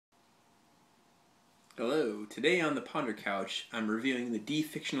Hello, today on the Ponder Couch, I'm reviewing the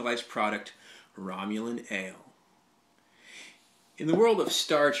defictionalized product, Romulan Ale. In the world of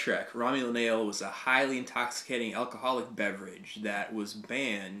Star Trek, Romulan Ale was a highly intoxicating alcoholic beverage that was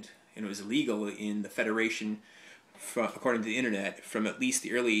banned and was illegal in the Federation, according to the internet, from at least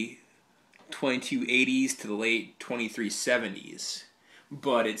the early 2280s to the late 2370s.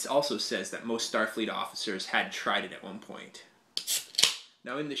 But it also says that most Starfleet officers had tried it at one point.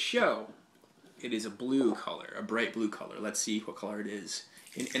 Now in the show, it is a blue color, a bright blue color. Let's see what color it is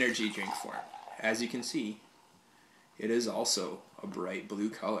in energy drink form. As you can see, it is also a bright blue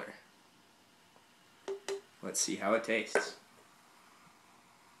color. Let's see how it tastes.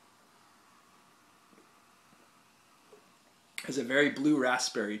 It has a very blue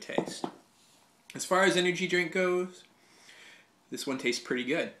raspberry taste. As far as energy drink goes, this one tastes pretty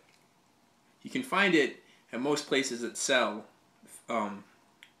good. You can find it at most places that sell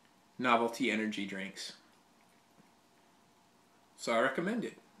novelty energy drinks. So I recommend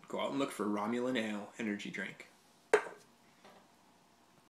it. Go out and look for Romulan Ale energy drink.